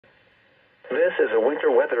This is a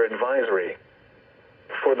winter weather advisory.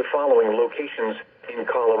 For the following locations, in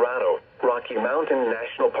Colorado, Rocky Mountain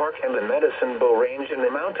National Park and the Medicine Bow Range in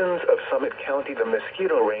the mountains of Summit County, the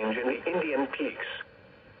Mosquito Range and the Indian Peaks.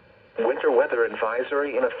 Winter weather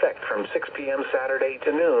advisory in effect from 6 p.m. Saturday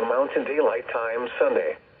to noon Mountain Daylight Time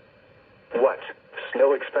Sunday. What?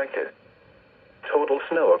 Snow expected. Total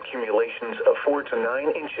snow accumulations of 4 to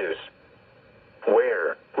 9 inches.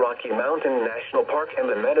 Where? Rocky Mountain National Park and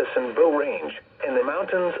the Medicine Bow Range, and the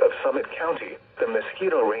mountains of Summit County, the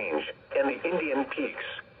Mosquito Range, and the Indian Peaks.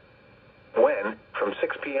 When? From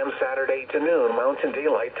 6 p.m. Saturday to noon Mountain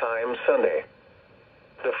Daylight Time Sunday.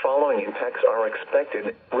 The following impacts are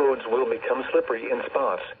expected. Roads will become slippery in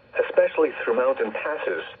spots, especially through mountain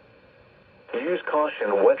passes. Use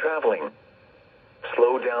caution when traveling.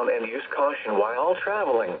 Slow down and use caution while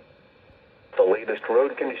traveling. The latest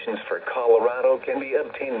road conditions for Colorado can be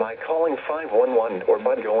obtained by calling 511 or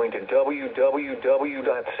by going to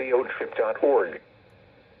www.cotrip.org.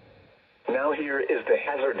 Now here is the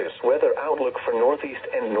hazardous weather outlook for northeast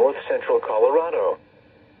and north central Colorado.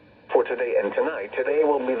 For today and tonight, today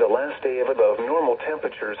will be the last day of above normal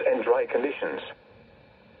temperatures and dry conditions.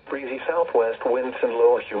 Breezy southwest winds and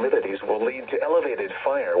low humidities will lead to elevated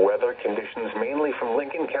fire weather conditions mainly from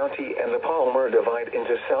Lincoln County and the Palmer Divide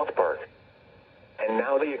into South Park. And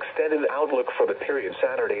now the extended outlook for the period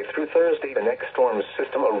Saturday through Thursday. The next storm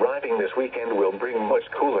system arriving this weekend will bring much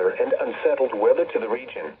cooler and unsettled weather to the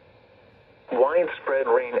region. Widespread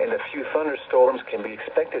rain and a few thunderstorms can be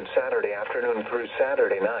expected Saturday afternoon through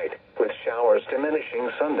Saturday night, with showers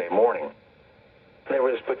diminishing Sunday morning. There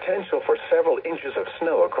is potential for several inches of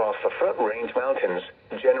snow across the Front Range Mountains,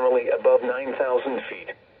 generally above 9,000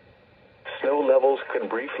 feet. Snow levels could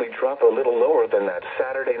briefly drop a little lower than that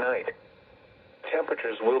Saturday night.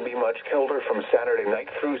 Temperatures will be much colder from Saturday night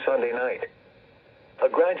through Sunday night. A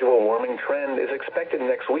gradual warming trend is expected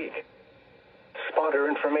next week. Spotter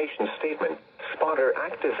information statement. Spotter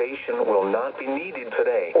activation will not be needed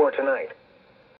today or tonight.